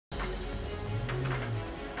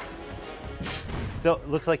So it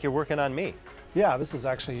looks like you're working on me. Yeah, this is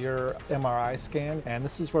actually your MRI scan, and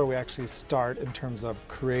this is where we actually start in terms of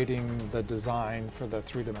creating the design for the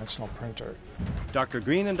three-dimensional printer. Dr.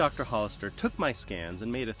 Green and Dr. Hollister took my scans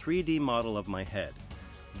and made a 3D model of my head.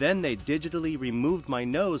 Then they digitally removed my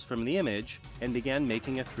nose from the image and began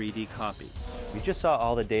making a 3D copy. We just saw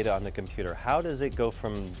all the data on the computer. How does it go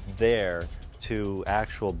from there to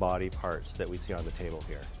actual body parts that we see on the table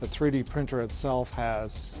here? The 3D printer itself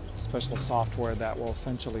has special software that will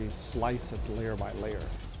essentially slice it layer by layer.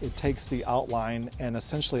 It takes the outline and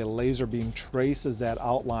essentially a laser beam traces that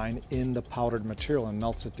outline in the powdered material and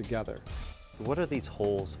melts it together. What are these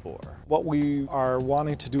holes for? What we are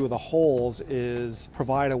wanting to do with the holes is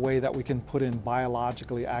provide a way that we can put in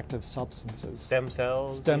biologically active substances. Stem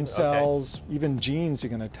cells? Stem cells, even genes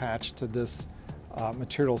you can attach to this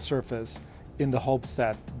material surface in the hopes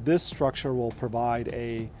that this structure will provide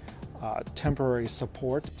a temporary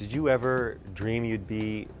support. Did you ever dream you'd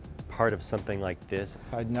be part of something like this?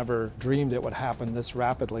 I'd never dreamed it would happen this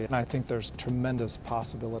rapidly, and I think there's tremendous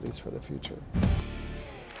possibilities for the future.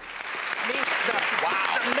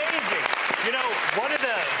 Wow. Amazing. You know, one of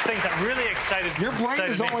the things that really excited me. Your brain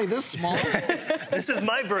is only this small. This is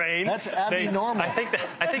my brain. That's abnormal. I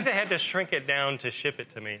think they had to shrink it down to ship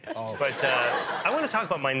it to me. Oh. But I want to talk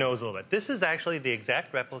about my nose a little bit. This is actually the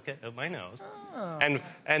exact replica of my nose. Oh.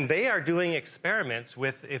 And they are doing experiments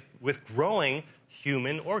with growing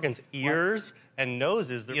human organs, ears and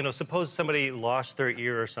noses. You know, suppose somebody lost their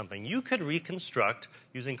ear or something. You could reconstruct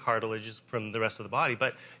using cartilages from the rest of the body,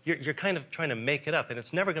 but you're kind of trying to make it up, and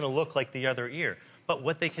it's never going to look like the other ear. But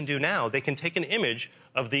what they can do now, they can take an image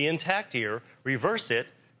of the intact ear, reverse it,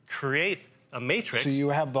 create a matrix. So you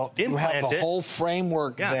have the whole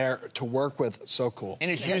framework there to work with. So cool.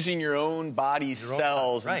 And it's using your own body's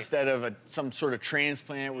cells instead of some sort of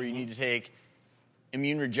transplant where you need to take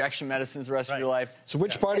immune rejection medicines the rest of your life. So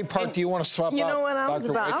which body part do you want to swap out? You know what I was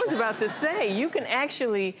about to say? You can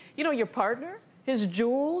actually, you know, your partner, his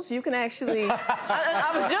jewels, you can actually,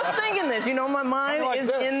 I was just thinking this, you know, my mind is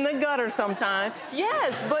in the gutter sometimes.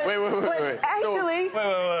 Yes, but, actually,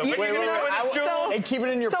 and keep it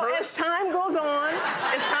in your purse. So as time goes on,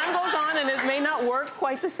 and it may not work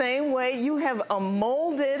quite the same way, you have a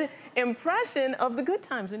molded impression of the good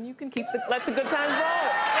times, and you can let the good times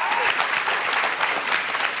roll.